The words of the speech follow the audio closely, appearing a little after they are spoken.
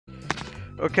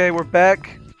Okay, we're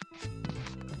back.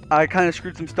 I kind of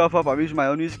screwed some stuff up. I'm using my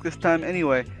own music this time.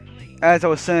 Anyway, as I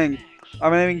was saying,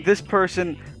 I'm naming this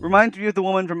person. Reminds me of the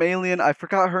woman from Alien. I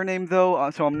forgot her name though,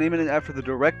 so I'm naming it after the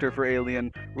director for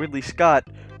Alien, Ridley Scott.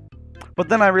 But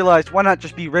then I realized, why not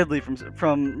just be Ridley from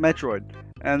Metroid?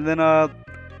 And then I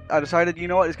decided, you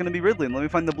know what, it's gonna be Ridley. And let me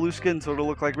find the blue skin so it'll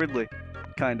look like Ridley,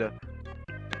 kinda.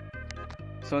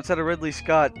 So instead of Ridley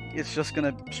Scott, it's just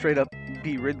gonna straight up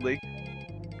be Ridley.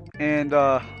 And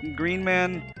Green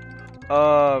Man,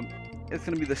 it's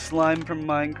gonna be the slime from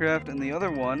Minecraft, and the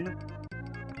other one,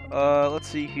 let's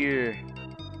see here.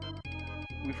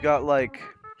 We've got like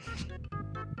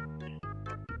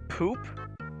poop.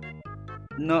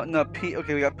 No pee.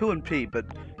 Okay, we got poo and pee, but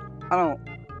I'm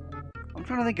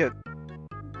trying to think of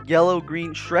yellow,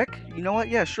 green, Shrek. You know what?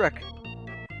 Yeah, Shrek.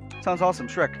 Sounds awesome.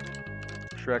 Shrek.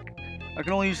 I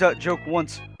can only use that joke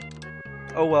once.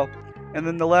 Oh well. And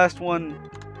then the last one,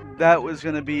 that was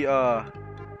gonna be okay.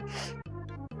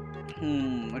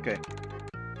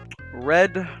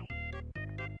 Red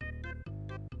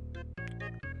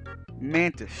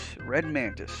Mantis.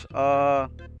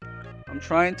 I'm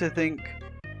trying to think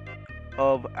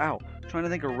of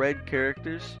red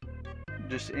characters.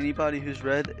 Just anybody who's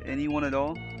red, anyone at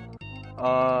all.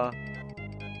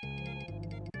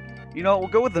 You know, we'll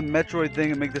go with the Metroid thing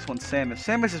and make this one Samus.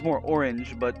 Samus is more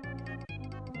orange, but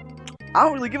I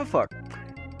don't really give a fuck.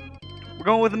 We're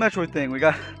going with the Metroid thing. We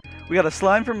got a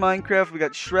slime from Minecraft, we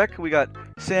got Shrek, we got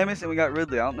Samus, and we got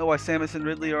Ridley. I don't know why Samus and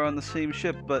Ridley are on the same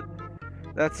ship, but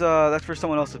that's for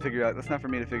someone else to figure out. That's not for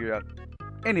me to figure out.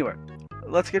 Anyway,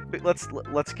 let's get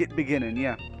beginning.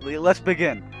 Yeah, let's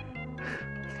begin.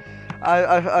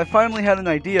 I finally had an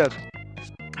idea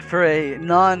for a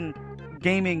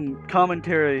non-gaming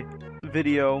commentary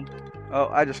video. Oh,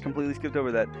 I just completely skipped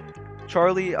over that.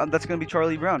 Charlie, that's gonna be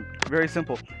Charlie Brown. Very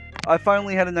simple. I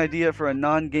finally had an idea for a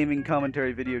non-gaming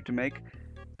commentary video to make.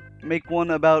 Make one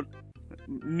about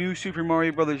New Super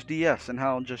Mario Bros. DS and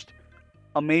how just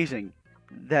amazing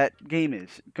that game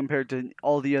is compared to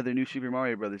all the other New Super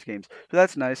Mario Bros. Games. So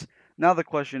that's nice. Now the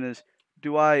question is,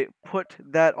 do I put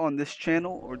that on this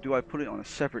channel or do I put it on a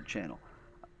separate channel?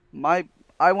 I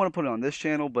want to put it on this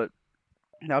channel, but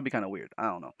that would be kind of weird. I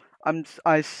don't know.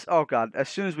 Oh god, as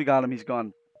soon as we got him, he's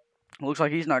gone. Looks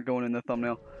like he's not going in the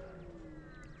thumbnail.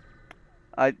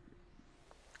 Okay,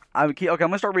 I'm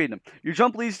gonna start reading them. Your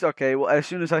jump leads. Okay, well, as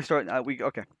soon as I start,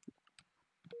 okay.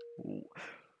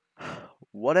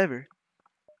 Whatever.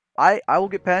 I will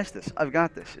get past this. I've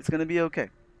got this. It's gonna be okay.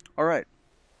 All right.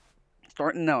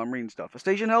 Starting now. I'm reading stuff. A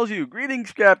station tells you,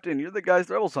 "Greetings, Captain. You're the guys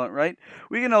Rebels hunt, right?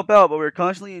 We can help out, but we're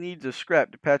constantly in need of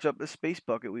scrap to patch up the space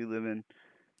bucket we live in."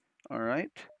 All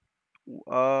right.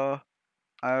 I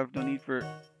have no need for.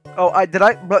 Oh,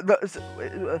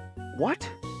 what?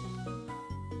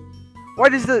 Why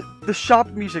does the shop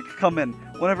music come in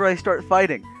whenever I start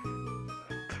fighting?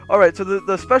 Alright, so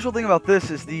the special thing about this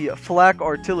is the flak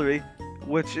artillery,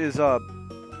 which is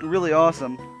really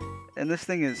awesome. And this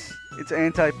thing it's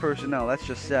anti-personnel. That's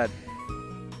just sad.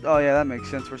 Oh yeah, that makes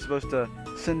sense. We're supposed to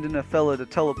send in a fella to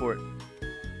teleport.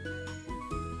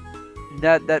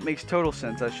 That makes total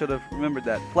sense. I should have remembered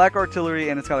that. Flak artillery,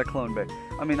 and it's got a clone bay.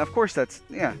 I mean, of course that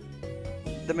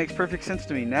makes perfect sense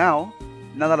to me now.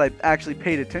 Now that I've actually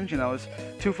paid attention, I was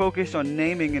too focused on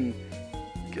naming and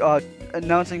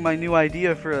announcing my new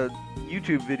idea for a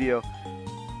YouTube video.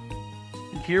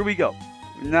 Here we go.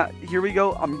 Here we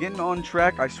go. I'm getting on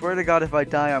track. I swear to God, if I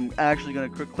die, I'm actually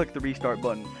going to click the restart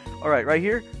button. Alright, right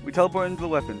here, we teleport into the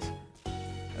weapons.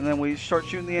 And then we start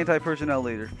shooting the anti-personnel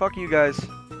laser. Fuck you guys.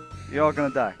 You're all going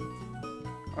to die.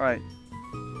 Alright.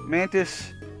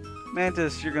 Mantis,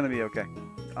 you're going to be okay.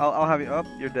 I'll have you. Oh,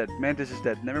 you're dead. Mantis is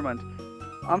dead. Never mind.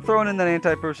 I'm throwing in that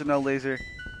anti-personnel laser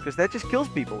because that just kills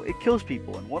people. It kills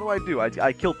people. And what do?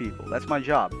 I kill people. That's my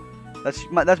job.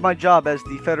 That's my job as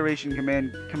the Federation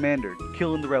commander,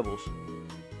 killing the rebels.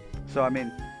 So I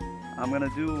mean, I'm gonna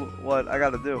do what I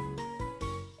gotta do.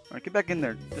 All right, get back in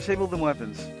there. Disable them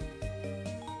weapons.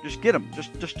 Just get them.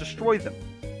 Just destroy them.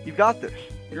 You've got this.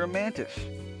 You're a mantis.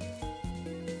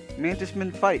 Mantis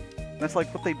men fight. That's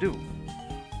like what they do.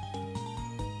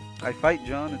 I fight,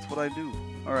 John. It's what I do.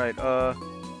 Alright,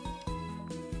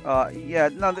 yeah,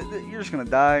 no, you're just gonna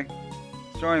die.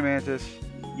 Sorry, Mantis.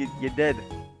 You're dead.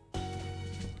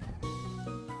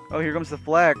 Oh, here comes the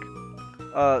flag.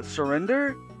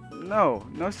 Surrender? No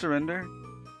surrender.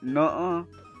 Nuh-uh.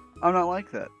 I'm not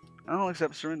like that. I don't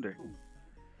accept surrender.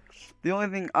 The only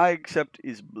thing I accept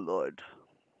is blood.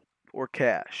 Or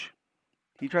cash.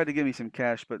 He tried to give me some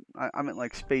cash, but I meant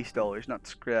like space dollars, not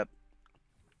scrap.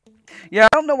 Yeah, I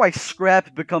don't know why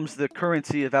scrap becomes the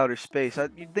currency of outer space.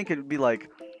 You'd think it would be like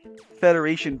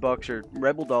Federation bucks or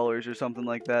Rebel dollars or something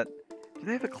like that. Do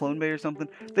they have a clone bay or something?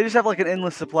 They just have like an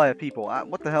endless supply of people.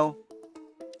 What the hell?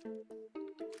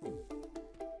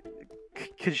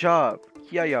 Kajav.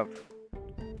 Kiayav.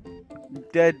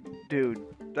 Dead dude.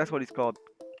 That's what he's called.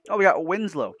 Oh, we got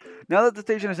Winslow. Now that the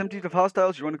station is emptied of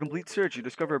hostiles, you run a complete search. You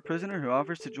discover a prisoner who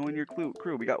offers to join your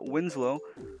crew. We got Winslow.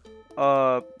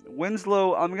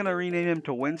 Winslow, I'm gonna rename him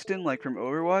to Winston, like from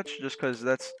Overwatch, just because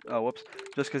that's,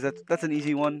 just because that's an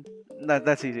easy one.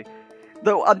 That's easy.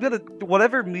 Though I'm gonna,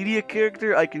 whatever media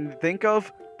character I can think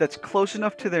of that's close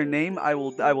enough to their name, I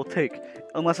will take,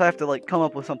 unless I have to like come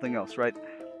up with something else, right?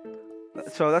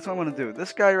 So that's what I'm gonna do.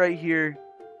 This guy right here,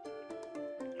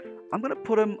 I'm gonna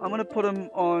put him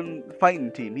on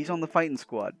fighting team. He's on the fighting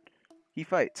squad. He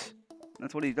fights.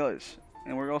 That's what he does.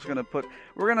 And we're also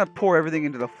gonna pour everything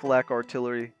into the flak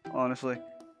artillery, honestly.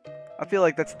 I feel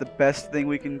like that's the best thing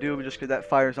we can do, just because that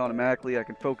fires automatically. I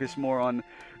can focus more on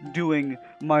doing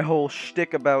my whole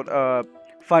shtick about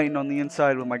fighting on the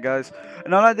inside with my guys.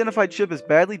 An unidentified ship is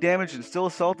badly damaged and still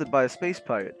assaulted by a space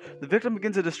pirate. The victim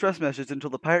begins a distress message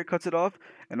until the pirate cuts it off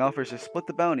and offers to split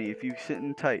the bounty if you sit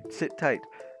tight.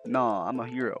 Nah, I'm a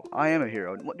hero. I am a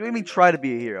hero. What do you mean try to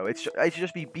be a hero? I should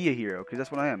just be a hero, because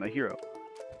that's what I am, a hero.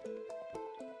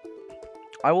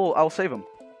 I'll save him.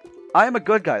 I am a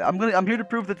good guy. I'm here to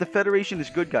prove that the Federation is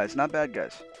good guys, not bad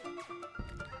guys.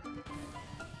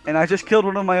 And I just killed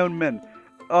one of my own men.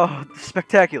 Oh,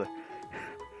 spectacular.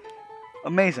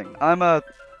 Amazing. I'm a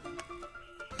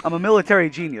military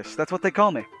genius. That's what they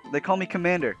call me. They call me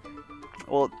Commander.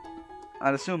 Well,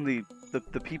 I'd assume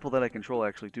the people that I control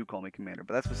actually do call me Commander,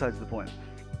 but that's besides the point.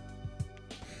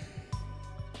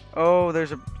 Oh,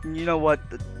 there's a... You know what?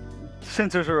 The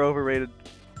sensors are overrated.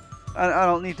 I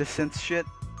don't need to sense shit.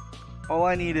 All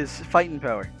I need is fighting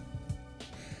power.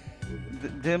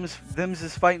 Them's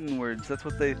is fighting words. That's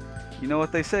what they... You know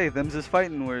what they say. Them's is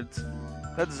fighting words.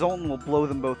 That Zoltan will blow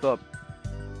them both up.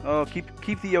 Oh, keep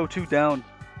the O2 down.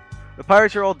 The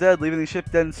pirates are all dead, leaving the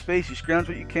ship dead in space. You scrounge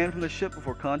what you can from the ship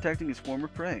before contacting his former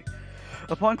prey.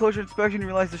 Upon closer inspection, you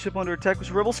realize the ship under attack was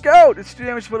a rebel scout! It's too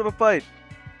damaged to put up a fight.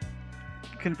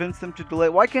 Convince them to delay.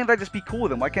 Why can't I just be cool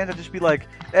with them? Why can't I just be like,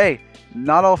 hey,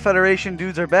 not all Federation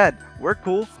dudes are bad. We're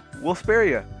cool. We'll spare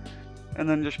you. And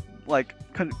then just, like,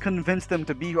 convince them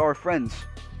to be our friends.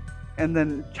 And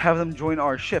then have them join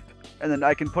our ship. And then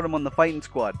I can put them on the fighting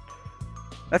squad.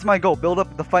 That's my goal. Build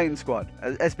up the fighting squad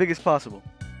as big as possible.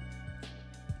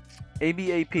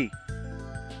 ABAP.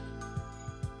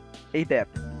 ABAP.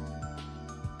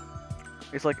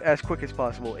 It's like as quick as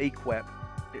possible. AQAP.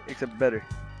 Except better.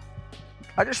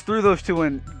 I just threw those two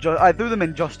in. I threw them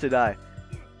in just to die.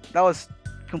 That was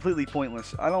completely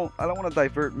pointless. I don't want to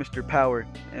divert Mr. Power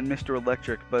and Mr.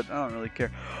 Electric, but I don't really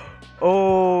care.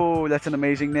 Oh, that's an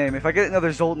amazing name. If I get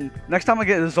another Zoltan, next time I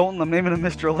get a Zoltan, I'm naming him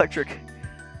Mr. Electric.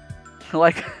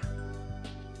 Like,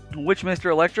 which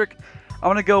Mr. Electric? I'm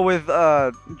gonna go with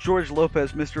George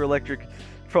Lopez, Mr. Electric,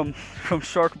 from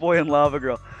Shark Boy and Lava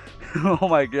Girl. Oh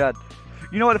my god.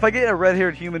 You know what? If I get a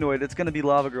red-haired humanoid, it's gonna be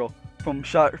Lava Girl from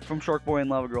Shark Boy and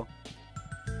Lava Girl.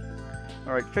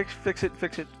 All right, fix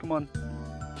it. Come on,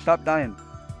 stop dying.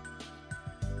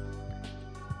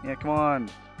 Yeah, come on.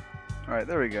 All right,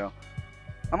 there we go.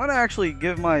 I'm gonna actually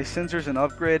give my sensors an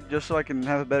upgrade just so I can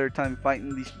have a better time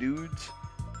fighting these dudes.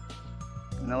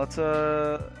 Now let's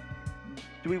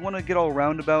do we want to get all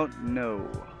roundabout? No.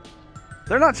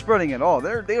 They're not spreading at all.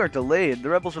 They are delayed. The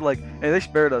rebels are like, hey, they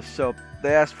spared us, so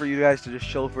they asked for you guys to just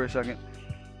chill for a second.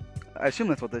 I assume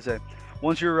that's what they say.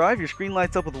 Once you arrive, your screen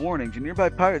lights up with warnings. A nearby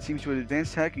pirate seems to have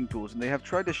advanced hacking tools, and they have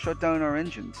tried to shut down our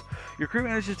engines. Your crew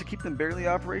manages to keep them barely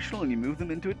operational, and you move them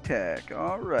into attack.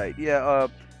 Alright, yeah,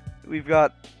 we've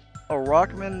got a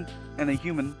rockman and a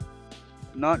human.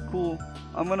 Not cool.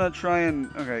 I'm gonna try and...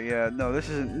 Okay, yeah, no, this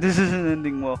isn't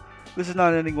ending well. This is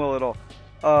not ending well at all.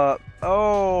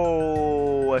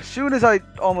 Oh, as soon as I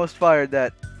almost fired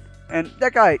that, and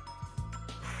that guy...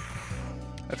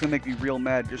 That's gonna make me real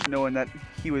mad, just knowing that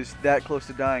he was that close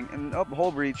to dying. And oh,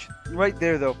 hull breach right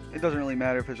there, though. It doesn't really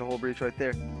matter if there's a hull breach right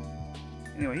there.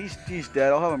 Anyway, he's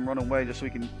dead. I'll have him run away just so we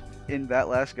can end that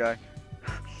last guy.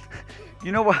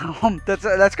 You know what?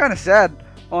 That's kind of sad,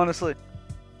 honestly.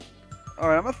 All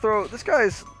right, I'm gonna throw. This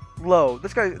guy's low.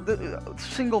 The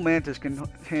single mantis can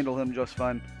handle him just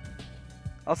fine.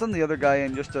 I'll send the other guy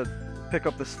in just to pick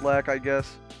up the slack, I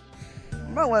guess.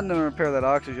 I'm not letting him repair that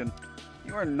oxygen.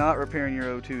 You are not repairing your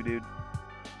O2, dude.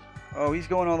 Oh, he's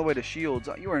going all the way to shields.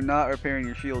 You are not repairing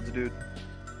your shields, dude.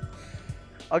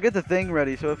 I'll get the thing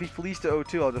ready, so if he flees to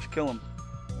O2, I'll just kill him.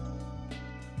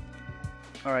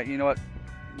 Alright, you know what?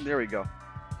 There we go.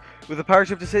 With the power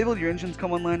ship disabled, your engines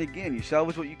come online again. You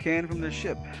salvage what you can from their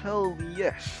ship. Hell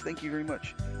yes. Thank you very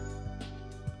much.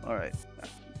 Alright.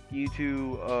 You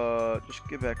two, just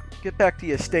get back to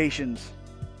your stations.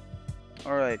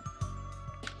 Alright.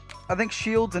 I think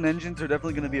shields and engines are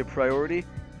definitely going to be a priority.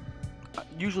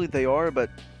 Usually they are, but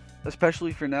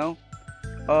especially for now.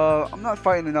 I'm not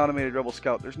fighting an automated rebel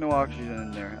scout. There's no oxygen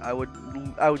in there. I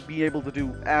would be able to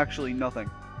do actually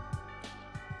nothing.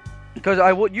 Because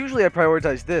usually I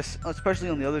prioritize this, especially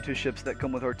on the other two ships that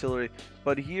come with artillery.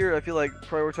 But here I feel like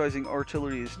prioritizing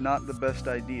artillery is not the best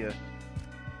idea.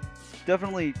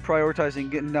 Definitely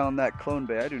prioritizing getting down that clone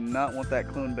bay. I do not want that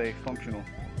clone bay functional.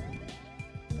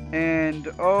 And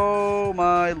oh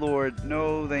my lord,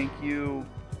 no thank you.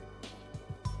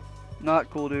 Not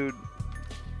cool, dude.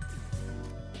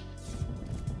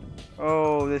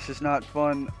 Oh, this is not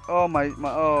fun. Oh my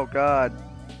oh god.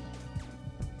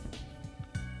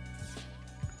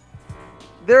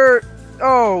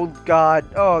 Oh god.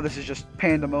 Oh, this is just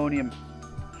pandemonium.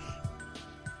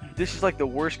 This is like the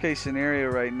worst case scenario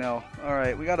right now.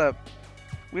 Alright, we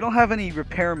don't have any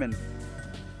repairmen.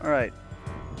 Alright.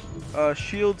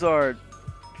 Shields are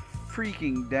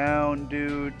freaking down,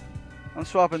 dude. I'm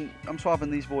swapping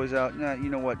these boys out. Nah, you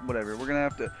know what? Whatever. We're gonna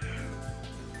have to.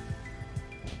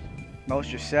 That was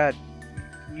just sad.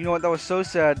 You know what? That was so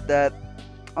sad that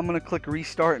I'm gonna click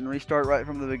restart and restart right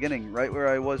from the beginning, right where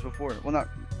I was before. Well, not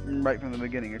right from the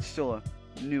beginning. It's still a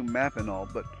new map and all,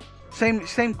 but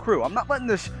same crew. I'm not letting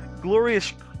this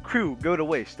glorious crew go to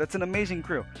waste. That's an amazing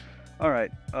crew. All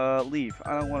right, leave.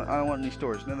 I don't want any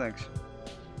stores. No thanks.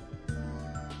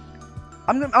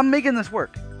 I'm making this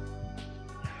work.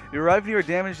 You arrive near a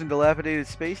damaged and dilapidated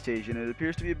space station. It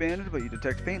appears to be abandoned, but you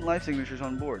detect faint life signatures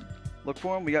on board. Look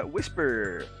for them. We got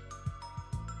Whisper.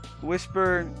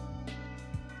 Whisper.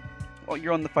 Oh,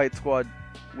 you're on the fight squad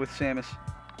with Samus.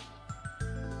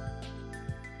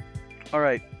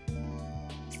 Alright.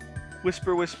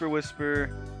 Whisper, whisper, whisper.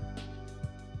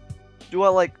 Do I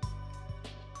like...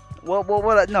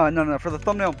 What? No. For the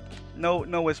thumbnail,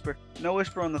 no whisper. No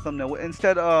whisper on the thumbnail.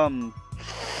 Instead, you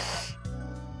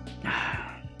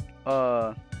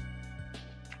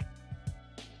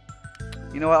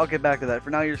know what? I'll get back to that. For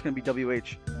now, you're just gonna be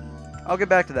WH. I'll get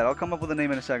back to that. I'll come up with a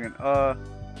name in a second.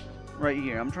 Right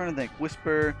here. I'm trying to think.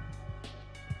 Whisper.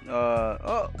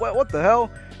 Oh, what the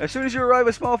hell? As soon as you arrive,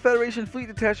 a small Federation fleet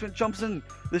detachment jumps in.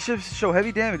 The ships show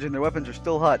heavy damage and their weapons are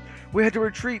still hot. We had to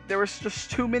retreat. There was just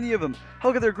too many of them.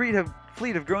 How could their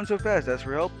fleet have grown so fast? Ask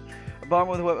for help. A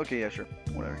bomber with a weapon. Okay, yeah, sure.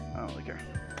 Whatever. I don't really care.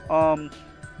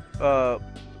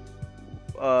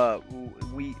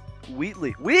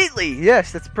 Wheatley!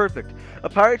 Yes, that's perfect. A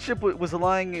pirate ship was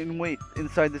lying in wait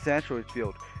inside this asteroid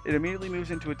field. It immediately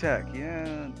moves into attack.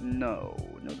 Yeah, no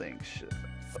thanks.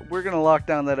 We're gonna lock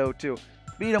down that O2.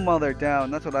 Beat them while they're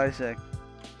down. That's what I say.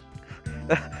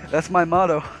 That's my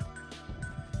motto.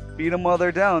 Beat them while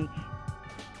they're down.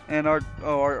 And our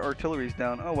artillery's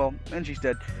down. Oh well, and she's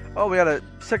dead. Oh, we got a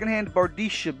second-hand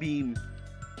Bardisha beam.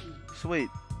 Sweet.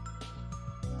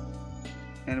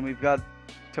 And we've got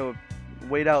to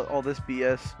wait out all this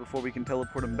BS before we can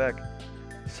teleport them back.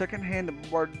 Second-hand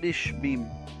Bardish beam.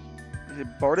 Is it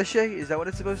Bardishe? Is that what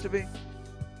it's supposed to be?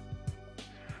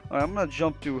 Alright, I'm gonna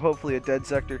jump to hopefully a dead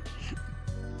sector.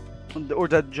 Or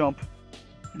dead jump.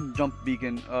 Jump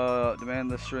beacon. Demand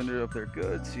the surrender of their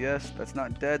goods. Yes, that's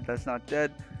not dead. That's not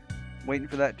dead. Waiting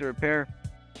for that to repair.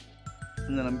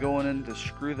 And then I'm going in to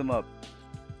screw them up.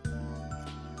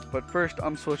 But first,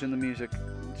 I'm switching the music.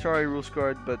 Sorry, Rule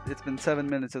Scarred, but it's been 7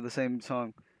 minutes of the same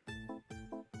song.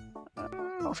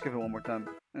 I'll skip it one more time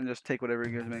and just take whatever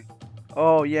it gives me.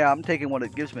 Oh yeah, I'm taking what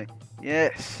it gives me.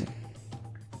 Yes.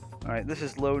 Alright, this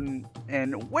is loading.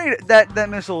 And wait, that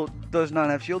missile does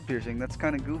not have shield piercing. That's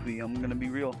kind of goofy. I'm gonna be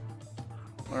real.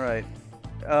 Alright.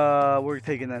 We're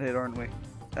taking that hit, aren't we?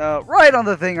 Right on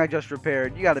the thing I just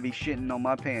repaired. You gotta be shitting on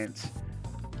my pants.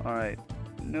 Alright.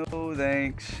 No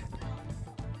thanks.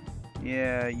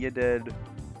 Yeah, you dead.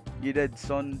 You dead,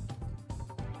 son.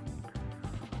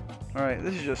 Alright,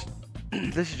 this is just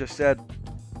this is just sad.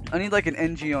 I need like an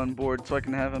NG on board so I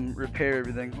can have him repair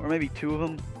everything. Or maybe two of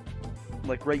them.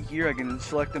 Like right here, I can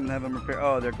select them and have them repair.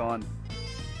 Oh, they're gone.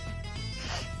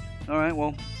 Alright,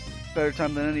 well, better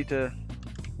time than any to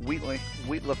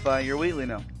Wheatlify your Wheatley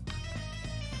now.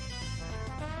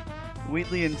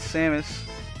 Wheatley and Samus.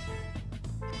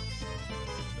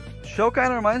 Show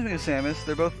kind of reminds me of Samus.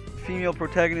 They're both female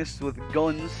protagonists with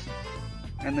guns.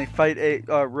 And they fight a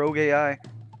rogue AI.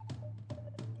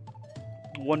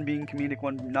 One being comedic,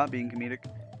 one not being comedic.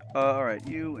 Alright,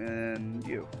 you and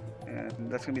you. And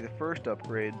that's going to be the first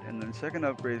upgrade. And then the second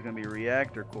upgrade is going to be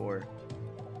reactor core.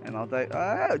 And I'll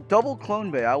die. Double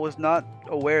clone bay. I was not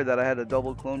aware that I had a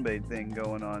double clone bay thing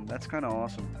going on. That's kind of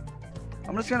awesome.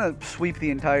 I'm just gonna sweep the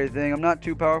entire thing. I'm not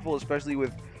too powerful, especially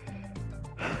with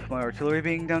my artillery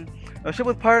being down. A ship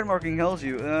with pirate marking hails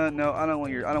you. No, I don't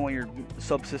want your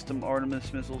subsystem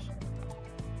Artemis missiles.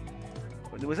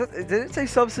 Was that? Did it say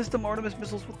subsystem Artemis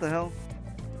missiles? What the hell?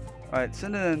 All right,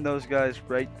 sending in those guys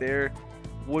right there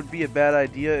would be a bad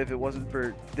idea if it wasn't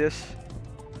for this.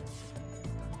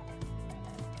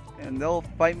 And they'll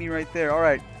fight me right there. All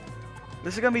right,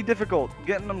 this is gonna be difficult.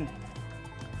 Getting them,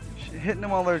 hitting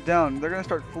them while they're down. They're gonna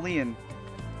start fleeing.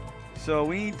 So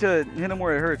we need to hit them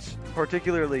where it hurts,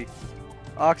 particularly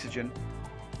oxygen,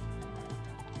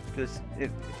 because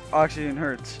oxygen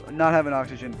hurts. Not having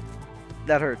oxygen,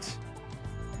 that hurts.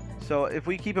 So if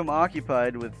we keep them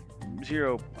occupied with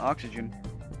 0 oxygen.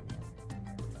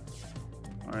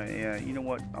 Alright, yeah, you know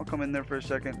what? I'll come in there for a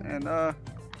second, and I'll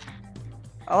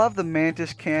have the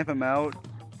Mantis camp him out.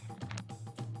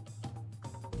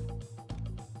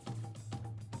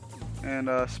 And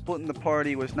splitting the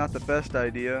party was not the best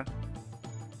idea.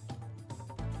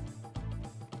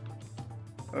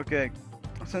 Okay,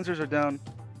 sensors are down.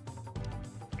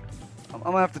 I'm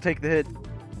gonna have to take the hit.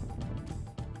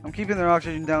 I'm keeping their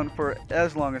oxygen down for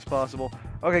as long as possible.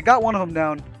 Okay, got one of them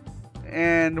down.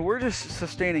 And we're just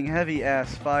sustaining heavy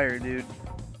ass fire, dude.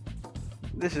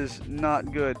 This is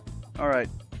not good. Alright,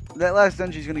 that last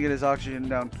Denji's gonna get his oxygen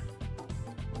down.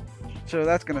 So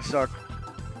that's gonna suck.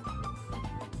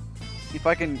 If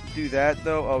I can do that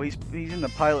though. Oh, he's in the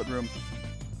pilot room.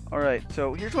 Alright,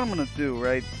 so here's what I'm gonna do,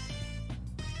 right?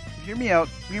 Hear me out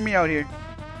here.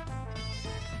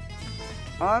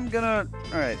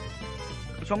 Alright.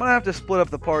 So I'm gonna have to split up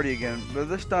the party again, but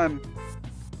this time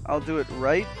I'll do it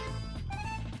right.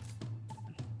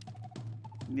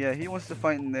 Yeah, he wants to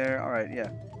fight in there. Alright, yeah.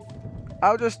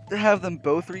 I'll just have them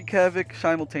both wreak havoc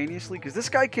simultaneously, because this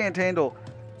guy can't handle...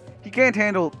 He can't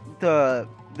handle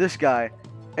this guy.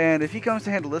 And if he comes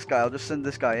to handle this guy, I'll just send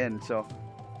this guy in. So,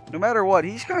 no matter what,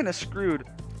 he's kind of screwed.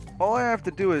 All I have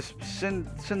to do is send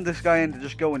this guy in to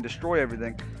just go and destroy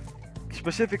everything.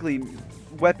 Specifically,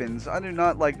 weapons. I do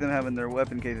not like them having their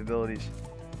weapon capabilities.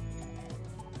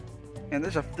 And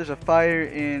there's a fire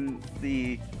in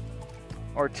the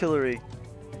artillery.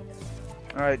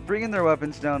 Alright, bringing their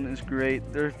weapons down is great.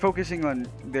 They're focusing on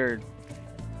their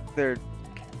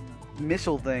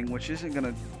missile thing, which isn't going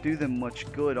to do them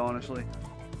much good, honestly.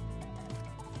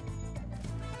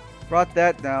 Brought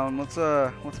that down.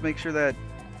 Let's make sure that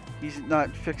he's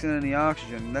not fixing any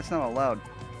oxygen. That's not allowed.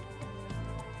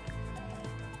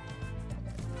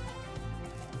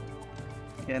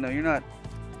 Yeah, no, you're not.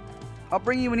 I'll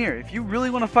bring you in here. If you really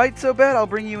want to fight so bad, I'll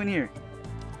bring you in here.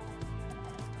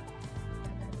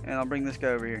 And I'll bring this guy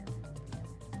over here.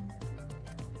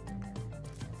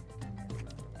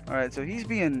 Alright, so he's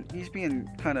being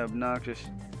kind of obnoxious.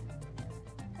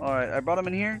 Alright, I brought him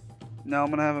in here. Now I'm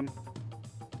gonna have him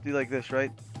do like this,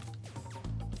 right?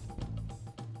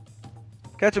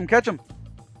 Catch him, catch him!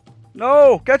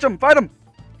 No! Catch him! Fight him!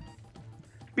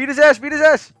 Beat his ass! Beat his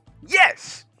ass!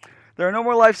 Yes! There are no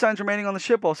more life signs remaining on the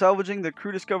ship. While salvaging, the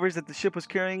crew discovers that the ship was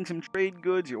carrying some trade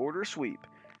goods. You order a sweep.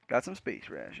 Got some space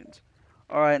rations.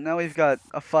 Alright, now we've got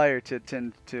a fire to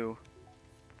attend to.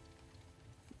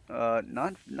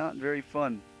 Not very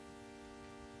fun.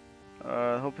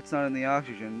 Hope it's not in the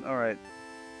oxygen. Alright.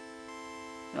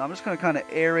 Now I'm just gonna kind of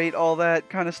aerate all that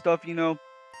kind of stuff, you know.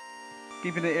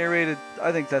 Keeping it aerated,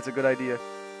 I think that's a good idea.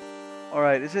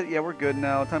 Alright, is it? Yeah, we're good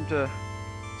now. Time to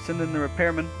send in the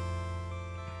repairman.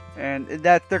 And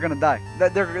that they're gonna die.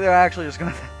 They're actually just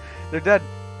gonna they're dead.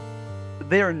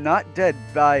 They are not dead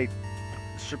by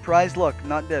surprise luck,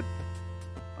 not dead.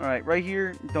 Alright, right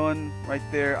here, done, right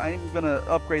there. I'm gonna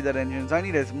upgrade that engines. I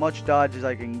need as much dodge as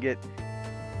I can get.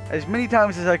 As many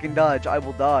times as I can dodge, I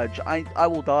will dodge. I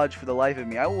will dodge for the life of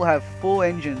me. I will have full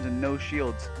engines and no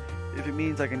shields if it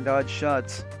means I can dodge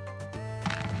shots.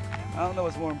 I don't know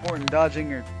what's more important,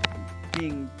 dodging or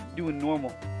doing normal.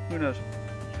 Who knows?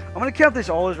 I'm gonna count this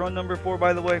all as run number 4,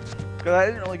 by the way, because I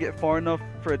didn't really get far enough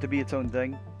for it to be its own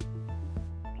thing.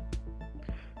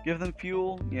 Give them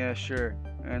fuel? Yeah, sure.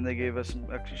 And they gave us some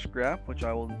extra scrap, which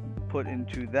I will put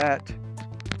into that.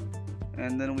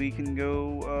 And then we can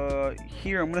go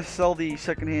here. I'm going to sell the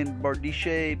secondhand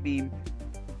Bardiche beam.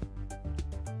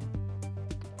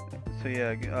 So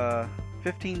yeah,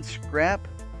 15 scrap.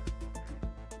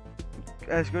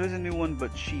 As good as a new one,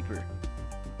 but cheaper.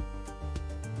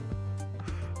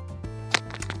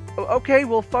 Oh, okay,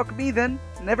 well fuck me then.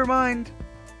 Never mind.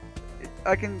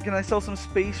 Can I sell some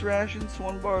space rations?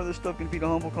 1 bar of this stuff can feed a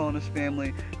humble colonist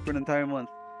family for an entire month.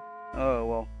 Oh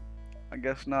well. I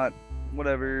guess not.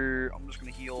 Whatever. I'm just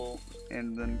gonna heal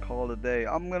and then call it a day.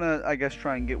 I'm gonna, I guess,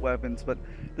 try and get weapons, but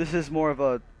this is more of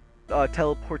a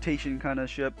teleportation kind of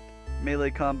ship,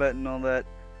 melee combat and all that.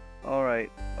 All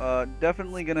right.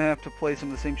 Definitely gonna have to play some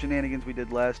of the same shenanigans we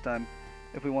did last time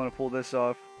if we want to pull this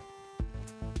off.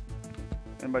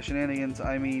 And by shenanigans,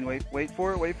 I mean wait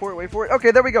for it.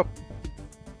 Okay, there we go.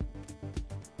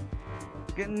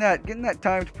 Getting that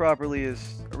timed properly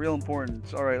is a real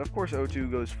importance. All right, of course O2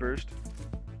 goes first.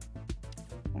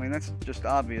 I mean, that's just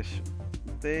obvious.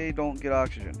 They don't get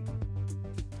oxygen.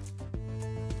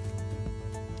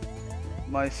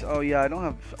 Oh yeah, I don't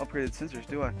have upgraded sensors,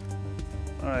 do I?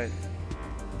 Alright.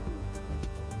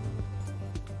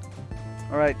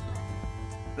 Alright.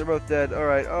 They're both dead.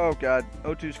 Alright. Oh god.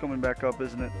 O2's coming back up,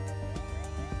 isn't it?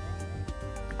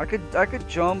 I could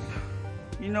jump.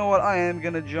 You know what? I am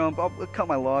gonna jump. I'll cut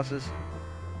my losses.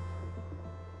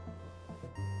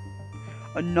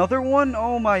 Another one?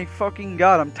 Oh my fucking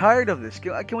god, I'm tired of this.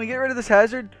 Can we get rid of this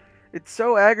hazard? It's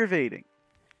so aggravating.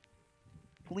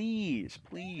 Please,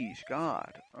 please,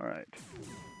 God. Alright.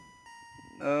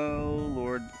 Oh,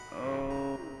 Lord.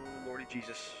 Oh, Lordy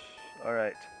Jesus.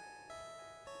 Alright.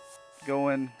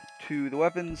 Going to the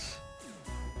weapons.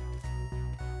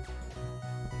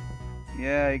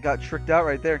 Yeah, he got tricked out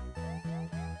right there.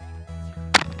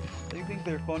 They think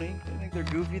they're funny. They think they're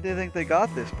goofy. They think they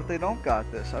got this, but they don't got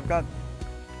this. I got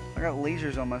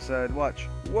lasers on my side. Watch.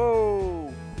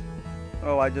 Whoa!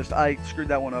 Oh, I screwed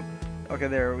that one up. Okay,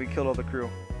 there. We killed all the crew.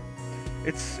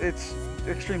 It's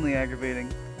extremely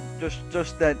aggravating.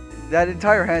 Just that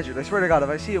entire hazard. I swear to God, if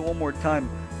I see it one more time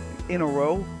in a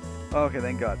row. Okay,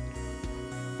 thank God.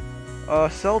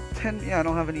 Cell 10. Yeah, I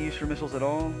don't have any use for missiles at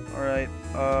all. All right.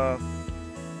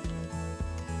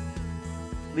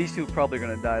 These two are probably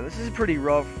gonna die. This is pretty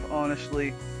rough,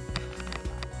 honestly.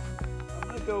 I'm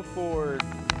gonna go for.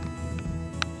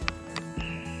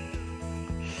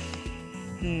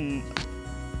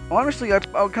 Honestly, I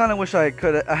kind of wish I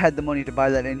had the money to buy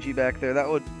that NG back there. That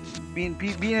would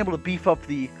being able to beef up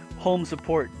the home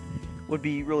support would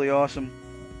be really awesome.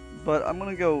 But I'm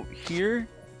gonna go here,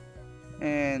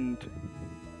 and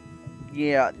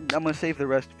yeah, I'm gonna save the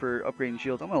rest for upgrading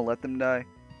shields. I'm gonna let them die.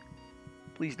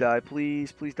 Please die,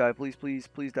 please, please die, please, please,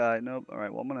 please die. Nope. All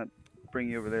right. Well, I'm gonna bring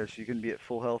you over there so you can be at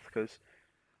full health because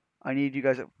I need you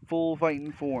guys at full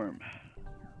fighting form.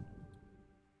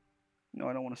 No,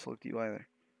 I don't want to select you either.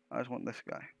 I just want this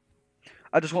guy.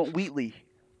 I just want Wheatley.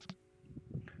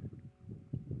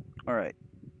 Alright.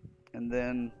 And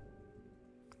then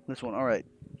this one. Alright.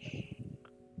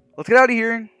 Let's get out of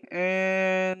here.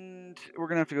 And we're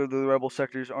going to have to go to the rebel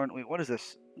sectors, aren't we? What is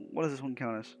this? What does this one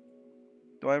count as?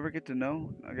 Do I ever get to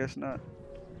know? I guess not.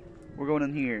 We're going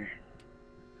in here.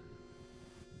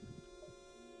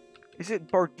 Is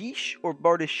it Bardiche or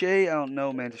Bardichet? I don't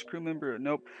know, man. Just crew member?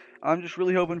 Nope. I'm just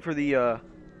really hoping for the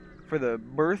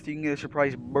berth. You can get a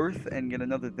surprise berth and get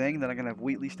another thing. Then I can have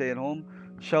Wheatley stay at home.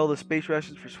 Shell the space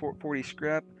rations for 40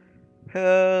 scrap.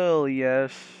 Hell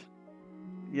yes.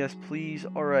 Yes, please.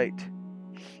 Alright.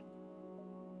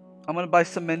 I'm going to buy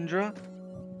Samendra.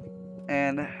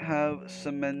 And have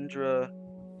Samendra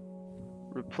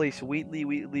replace Wheatley.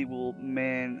 Wheatley will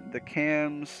man the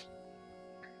cams.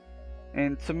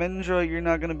 And Samendra, you're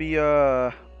not going to be,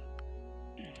 I'll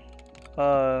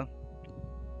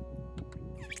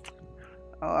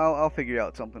figure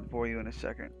out something for you in a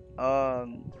second.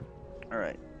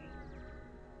 Alright.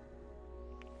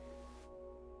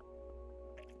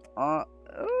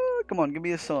 Come on, give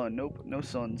me a sun. Nope, no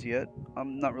suns yet.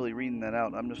 I'm not really reading that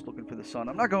out. I'm just looking for the sun.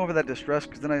 I'm not going for that distress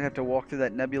because then I'd have to walk through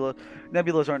that nebula.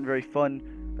 Nebulas aren't very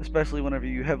fun, especially whenever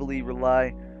you heavily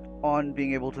rely on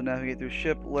being able to navigate through a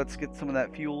ship. Let's get some of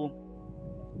that fuel.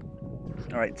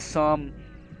 Alright,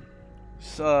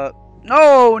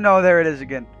 no, there it is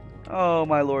again. Oh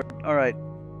my lord. Alright.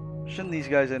 Shouldn't these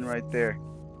guys in right there.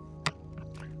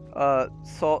 I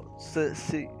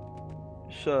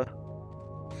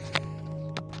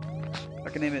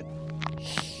can name it.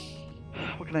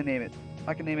 What can I name it?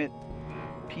 I can name it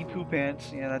Pee Poo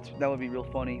Pants. Yeah, that would be real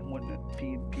funny, wouldn't it?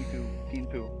 Pee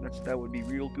Poo. That would be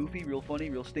real goofy, real funny,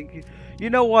 real stinky. You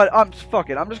know what? Fuck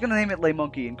it. I'm just gonna name it Lay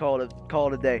Monkey and call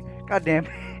it a day. God damn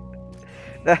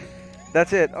it.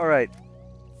 That's it. All right.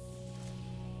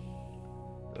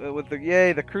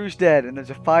 The crew's dead and there's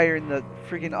a fire in the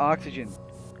freaking oxygen.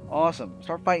 Awesome.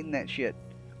 Start fighting that shit.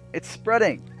 It's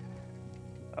spreading.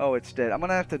 Oh, it's dead. I'm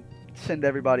gonna have to send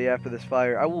everybody after this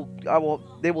fire.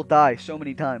 They will die so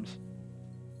many times.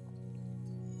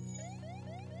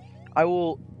 I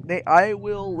will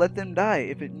let them die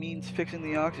if it means fixing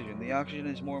the oxygen. The oxygen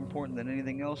is more important than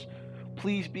anything else.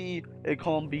 Please be a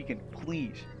calm beacon,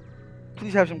 please.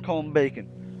 please have some calm bacon.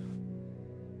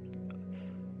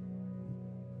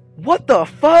 What the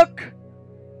fuck?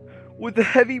 With the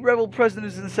heavy rebel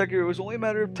presence in the sector, it was only a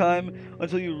matter of time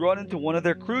until you run into one of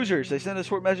their cruisers. They sent a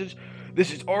short message.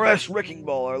 This is RS Wrecking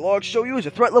Ball. Our logs show you as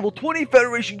a threat level 20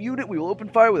 Federation unit. We will open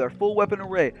fire with our full weapon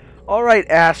array. Alright,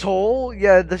 asshole.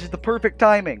 Yeah, this is the perfect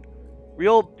timing.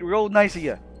 Real nice of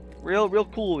you. Real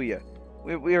cool of you.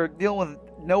 We are dealing with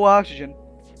no oxygen.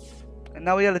 And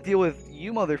now we gotta deal with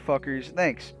you motherfuckers.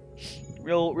 Thanks.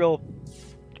 Real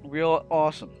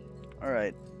awesome.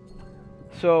 Alright.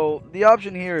 So, the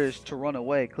option here is to run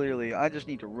away, clearly. I just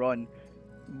need to run.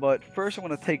 But first I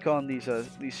want to take on these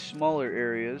smaller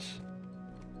areas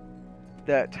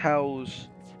that house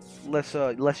less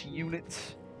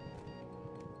units.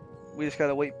 We just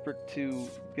gotta wait for it to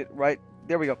get right.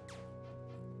 There we go.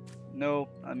 No,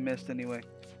 I missed anyway.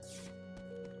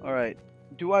 Alright.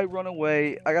 Do I run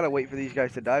away? I gotta wait for these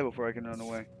guys to die before I can run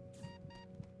away.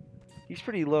 He's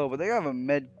pretty low, but they have a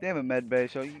med bay,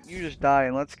 so you just die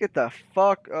and let's get the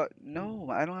fuck no,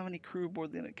 I don't have any crew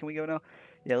aboard the. Can we go now?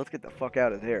 Yeah, let's get the fuck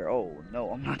out of there. Oh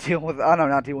no, I'm not dealing with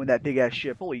that big ass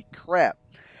ship. Holy crap.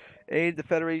 Aid the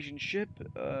Federation ship.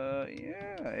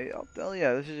 Yeah, I'll tell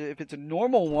ya. This is if it's a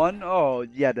normal one. Oh,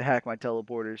 you had to hack my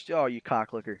teleporters. Oh, you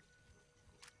cocklicker.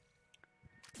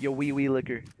 You wee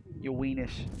licker. You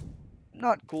weenus.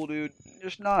 Not cool, dude.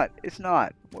 Just not. It's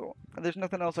not. Well, there's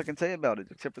nothing else I can say about it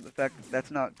except for the fact that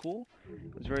that's not cool.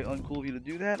 It's very uncool of you to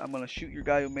do that. I'm gonna shoot your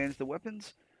guy who mans the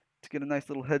weapons to get a nice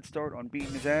little head start on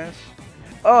beating his ass.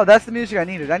 Oh, that's the music I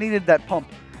needed. I needed that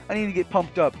pump. I need to get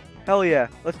pumped up. Hell yeah.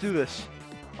 Let's do this.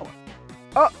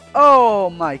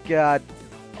 Oh my god.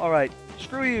 Alright.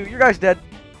 Screw you. Your guy's dead.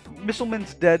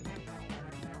 Missileman's dead.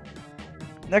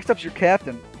 Next up's your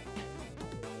captain.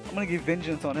 I'm gonna give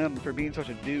vengeance on him for being such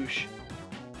a douche.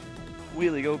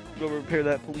 Wheelie, go repair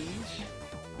that, please.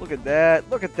 Look at that.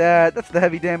 Look at that. That's the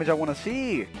heavy damage I want to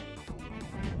see.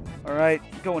 Alright.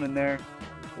 Going in there.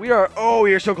 We are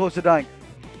so close to dying.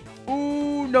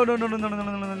 Ooh, no.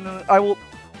 I will.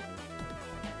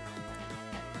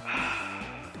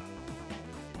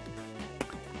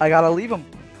 I gotta leave him.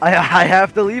 I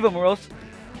have to leave him or else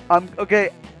I'm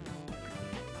okay.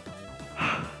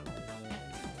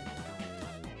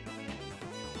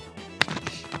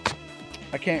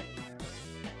 I can't.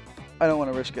 I don't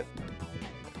want to risk it.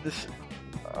 This.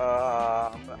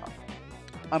 I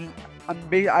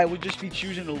would just be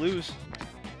choosing to lose.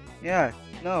 Yeah.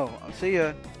 No. I'll see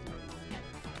ya.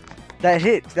 That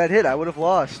hit. I would have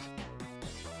lost.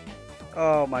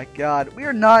 Oh my god. We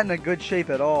are not in a good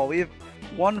shape at all. We have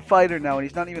one fighter now, and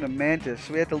he's not even a mantis.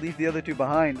 So we have to leave the other two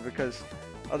behind because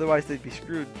otherwise they'd be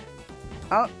screwed.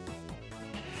 Turns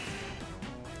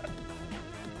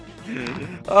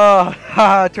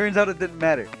out it didn't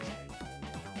matter.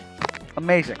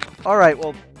 Amazing. Alright,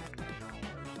 well,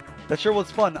 that sure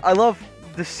was fun. I love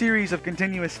the series of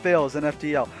continuous fails in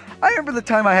FTL. I remember the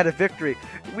time I had a victory.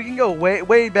 We can go way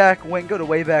back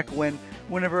when,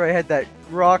 whenever I had that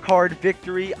rock hard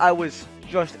victory, I was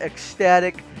just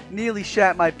ecstatic, nearly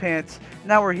shat my pants.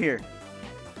 Now we're here.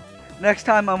 Next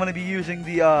time I'm going to be using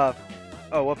the,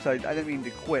 oh, whoops, I didn't mean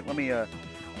to quit. Let me,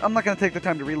 I'm not going to take the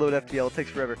time to reload FTL. It takes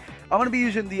forever. I'm going to be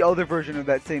using the other version of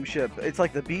that same ship. It's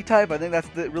like the B-type. I think that's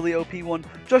the really OP one,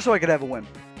 just so I could have a win.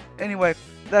 Anyway,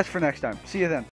 that's for next time. See you then.